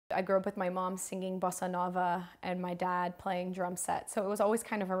I grew up with my mom singing bossa nova and my dad playing drum set. So it was always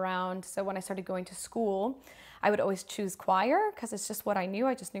kind of around. So when I started going to school, I would always choose choir because it's just what I knew.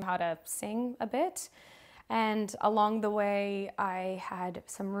 I just knew how to sing a bit. And along the way, I had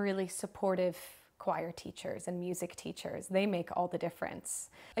some really supportive choir teachers and music teachers. They make all the difference.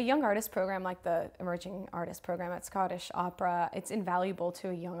 A young artist program like the Emerging Artist Program at Scottish Opera, it's invaluable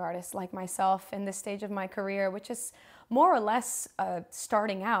to a young artist like myself in this stage of my career, which is more or less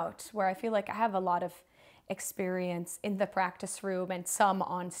starting out, where I feel like I have a lot of experience in the practice room and some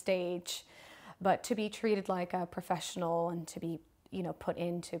on stage, but to be treated like a professional and to be, put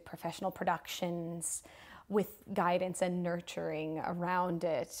into professional productions with guidance and nurturing around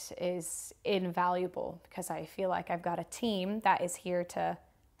it is invaluable, because I feel like I've got a team that is here to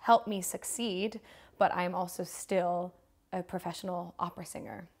help me succeed, but I'm also still a professional opera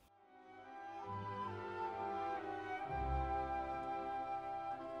singer.